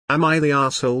Am I the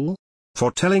asshole?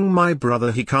 For telling my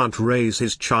brother he can't raise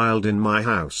his child in my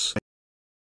house.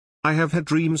 I have had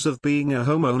dreams of being a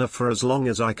homeowner for as long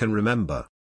as I can remember.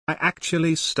 I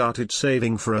actually started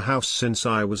saving for a house since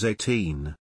I was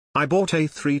 18. I bought a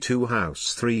 3-2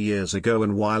 house 3 years ago,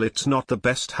 and while it's not the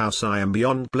best house, I am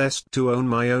beyond blessed to own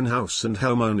my own house, and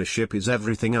home ownership is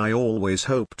everything I always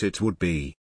hoped it would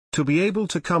be. To be able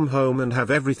to come home and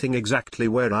have everything exactly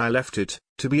where I left it,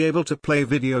 to be able to play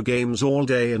video games all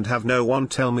day and have no one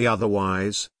tell me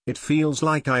otherwise, it feels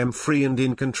like I am free and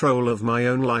in control of my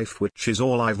own life, which is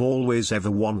all I've always ever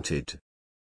wanted.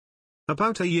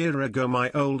 About a year ago,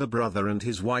 my older brother and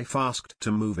his wife asked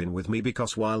to move in with me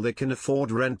because while they can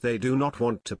afford rent, they do not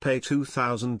want to pay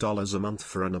 $2,000 a month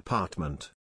for an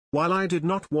apartment. While I did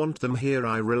not want them here,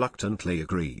 I reluctantly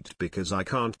agreed because I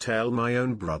can't tell my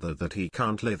own brother that he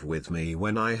can't live with me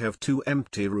when I have 2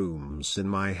 empty rooms in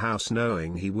my house,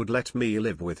 knowing he would let me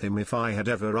live with him if I had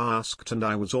ever asked, and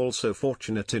I was also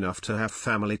fortunate enough to have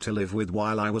family to live with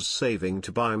while I was saving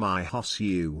to buy my house.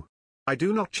 I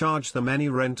do not charge them any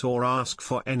rent or ask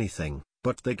for anything,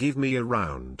 but they give me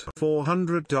around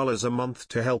 $400 a month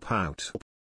to help out.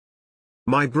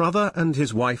 My brother and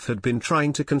his wife had been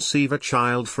trying to conceive a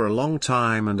child for a long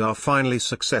time and are finally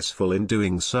successful in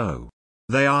doing so.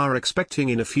 They are expecting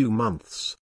in a few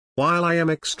months. While I am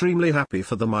extremely happy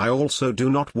for them, I also do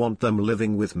not want them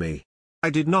living with me. I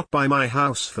did not buy my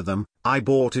house for them, I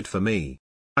bought it for me.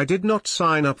 I did not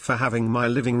sign up for having my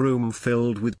living room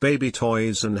filled with baby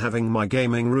toys and having my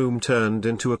gaming room turned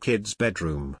into a kid's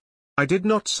bedroom. I did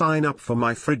not sign up for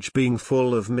my fridge being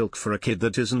full of milk for a kid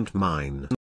that isn't mine.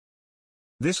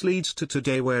 This leads to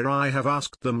today, where I have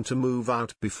asked them to move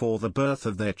out before the birth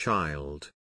of their child.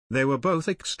 They were both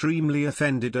extremely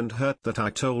offended and hurt that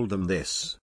I told them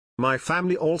this. My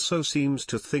family also seems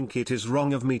to think it is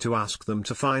wrong of me to ask them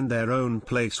to find their own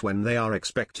place when they are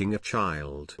expecting a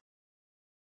child.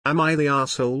 Am I the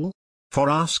asshole for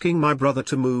asking my brother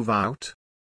to move out?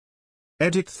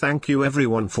 Edit. Thank you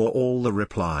everyone for all the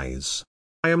replies.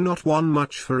 I am not one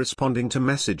much for responding to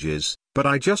messages, but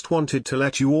I just wanted to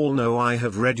let you all know I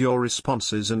have read your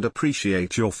responses and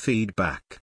appreciate your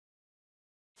feedback.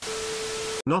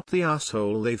 Not the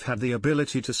asshole. They've had the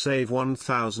ability to save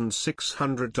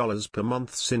 $1,600 per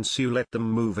month since you let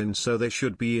them move in, so they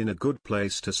should be in a good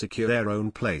place to secure their own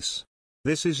place.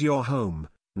 This is your home,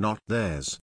 not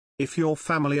theirs. If your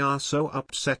family are so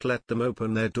upset, let them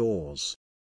open their doors.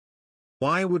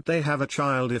 Why would they have a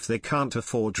child if they can't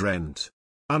afford rent?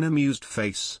 Unamused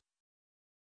face.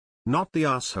 Not the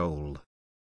asshole.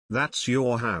 That's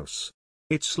your house.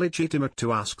 It's legitimate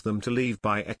to ask them to leave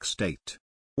by X date.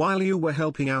 While you were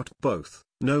helping out both,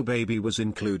 no baby was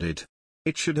included.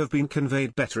 It should have been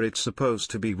conveyed better. It's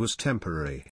supposed to be was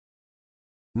temporary.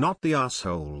 Not the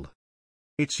asshole.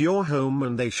 It's your home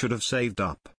and they should have saved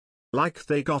up. Like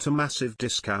they got a massive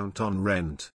discount on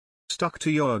rent. Stuck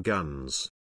to your guns.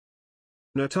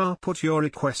 Nota, put your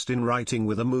request in writing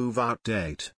with a move-out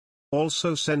date.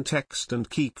 Also send text and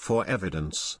keep for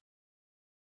evidence.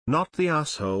 Not the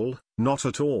asshole, not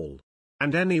at all.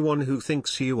 And anyone who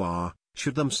thinks you are,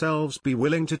 should themselves be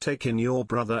willing to take in your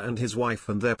brother and his wife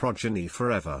and their progeny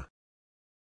forever.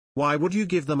 Why would you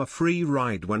give them a free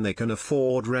ride when they can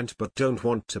afford rent but don't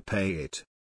want to pay it?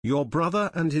 Your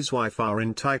brother and his wife are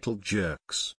entitled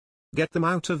jerks. Get them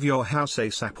out of your house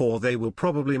ASAP, or they will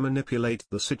probably manipulate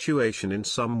the situation in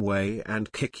some way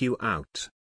and kick you out.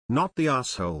 Not the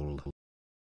asshole.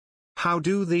 How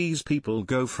do these people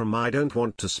go from I don't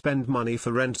want to spend money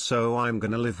for rent so I'm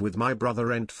gonna live with my brother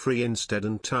rent-free instead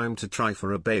and time to try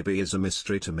for a baby is a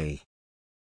mystery to me.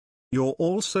 You're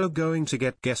also going to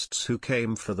get guests who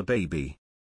came for the baby.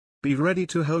 Be ready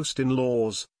to host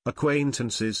in-laws,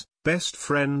 acquaintances, best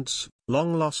friends,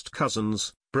 long-lost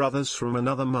cousins, brothers from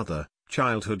another mother,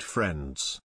 childhood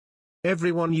friends.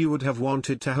 Everyone you would have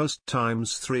wanted to host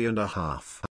times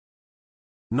 3.5.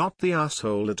 Not the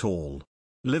asshole at all.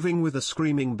 Living with a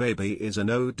screaming baby is a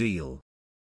no deal.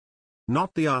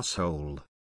 Not the asshole.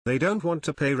 They don't want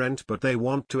to pay rent but they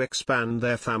want to expand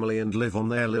their family and live on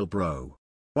their lil bro.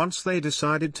 Once they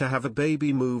decided to have a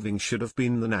baby, moving should have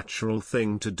been the natural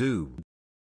thing to do.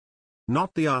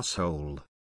 Not the asshole.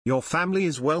 Your family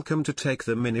is welcome to take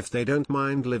them in if they don't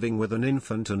mind living with an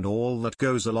infant and all that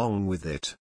goes along with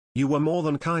it. You were more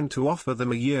than kind to offer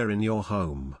them a year in your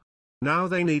home. Now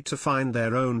they need to find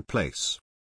their own place.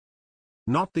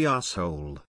 Not the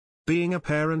asshole. Being a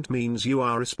parent means you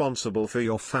are responsible for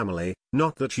your family,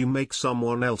 not that you make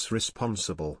someone else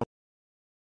responsible.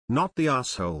 Not the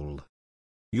asshole.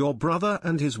 Your brother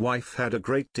and his wife had a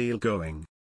great deal going.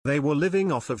 They were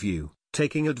living off of you,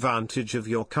 taking advantage of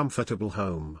your comfortable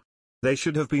home. They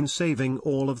should have been saving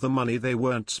all of the money they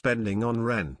weren't spending on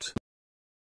rent.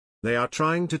 They are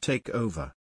trying to take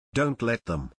over. Don't let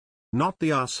them. Not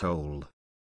the asshole.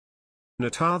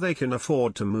 Not how they can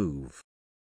afford to move.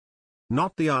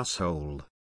 Not the asshole.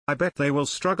 I bet they will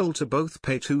struggle to both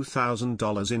pay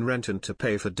 $2,000 in rent and to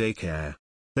pay for daycare.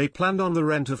 They planned on the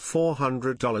rent of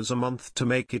 $400 a month to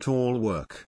make it all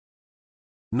work.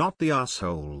 Not the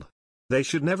asshole. They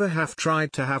should never have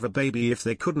tried to have a baby if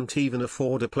they couldn't even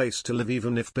afford a place to live.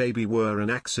 Even if baby were an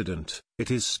accident,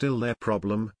 it is still their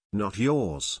problem, not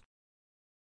yours.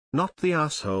 Not the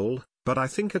asshole, but I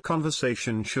think a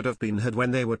conversation should have been had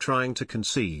when they were trying to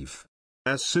conceive.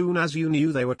 As soon as you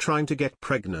knew they were trying to get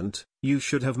pregnant, you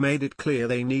should have made it clear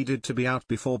they needed to be out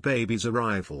before baby's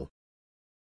arrival.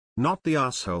 Not the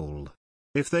asshole.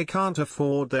 If they can't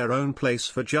afford their own place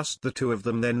for just the two of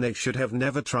them, then they should have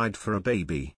never tried for a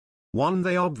baby. One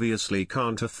they obviously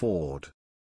can't afford.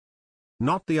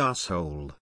 Not the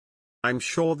asshole. I'm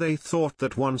sure they thought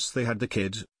that once they had the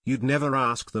kid, you'd never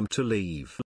ask them to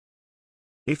leave.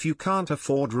 If you can't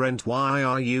afford rent, why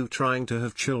are you trying to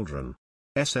have children?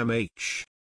 SMH.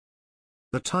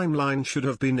 The timeline should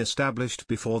have been established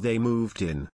before they moved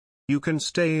in. You can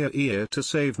stay a year to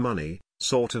save money,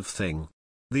 sort of thing.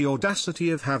 The audacity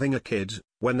of having a kid,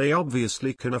 when they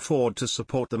obviously can afford to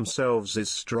support themselves,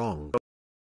 is strong.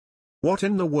 What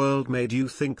in the world made you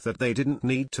think that they didn't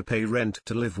need to pay rent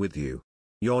to live with you?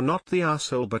 You're not the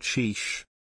asshole, but sheesh.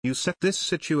 You set this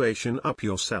situation up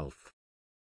yourself.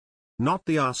 Not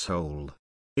the asshole.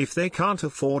 If they can't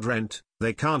afford rent,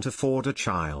 they can't afford a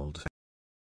child.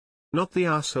 Not the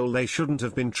asshole. They shouldn't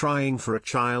have been trying for a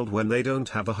child when they don't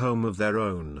have a home of their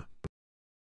own.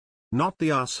 Not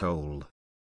the asshole.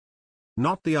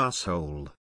 Not the asshole.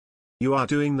 You are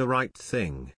doing the right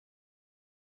thing.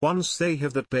 Once they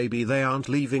have that baby, they aren't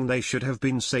leaving. They should have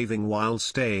been saving while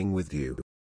staying with you.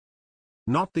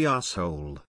 Not the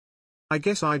asshole. I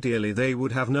guess ideally they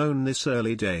would have known this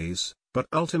early days, but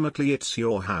ultimately it's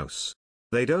your house.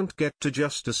 They don't get to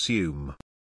just assume.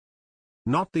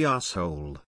 Not the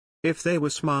asshole. If they were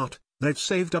smart, they've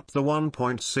saved up the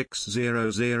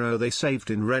 $1,600 they saved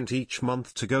in rent each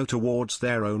month to go towards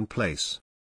their own place.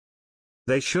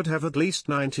 They should have at least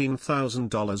 $19,000,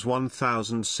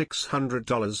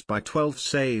 $1,600 by 12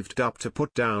 saved up to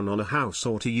put down on a house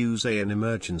or to use an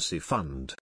emergency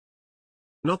fund.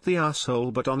 Not the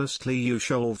asshole, but honestly you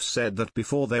should have said that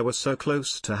before they were so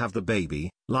close to have the baby.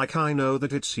 Like, I know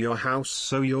that it's your house,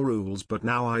 so your rules, but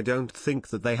now I don't think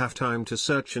that they have time to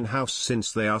search an house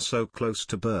since they are so close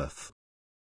to birth.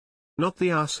 Not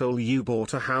the asshole. You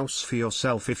bought a house for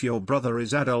yourself. If your brother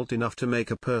is adult enough to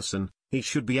make a person, he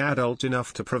should be adult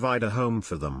enough to provide a home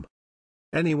for them.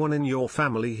 Anyone in your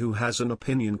family who has an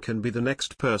opinion can be the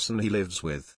next person he lives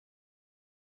with.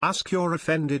 Ask your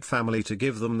offended family to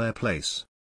give them their place.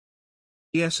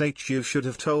 You should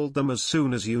have told them as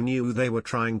soon as you knew they were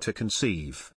trying to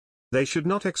conceive. They should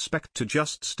not expect to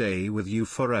just stay with you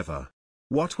forever.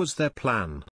 What was their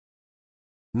plan?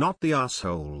 Not the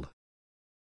asshole.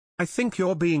 I think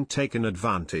you're being taken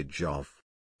advantage of.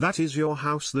 That is your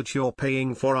house that you're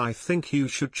paying for. I think you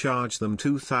should charge them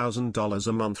 $2,000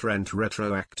 a month rent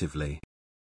retroactively.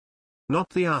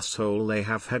 Not the asshole. They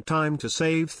have had time to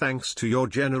save thanks to your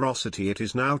generosity. It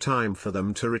is now time for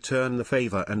them to return the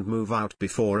favor and move out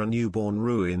before a newborn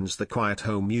ruins the quiet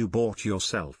home you bought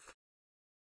yourself.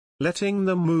 Letting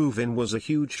them move in was a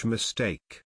huge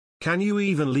mistake. Can you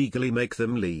even legally make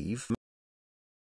them leave?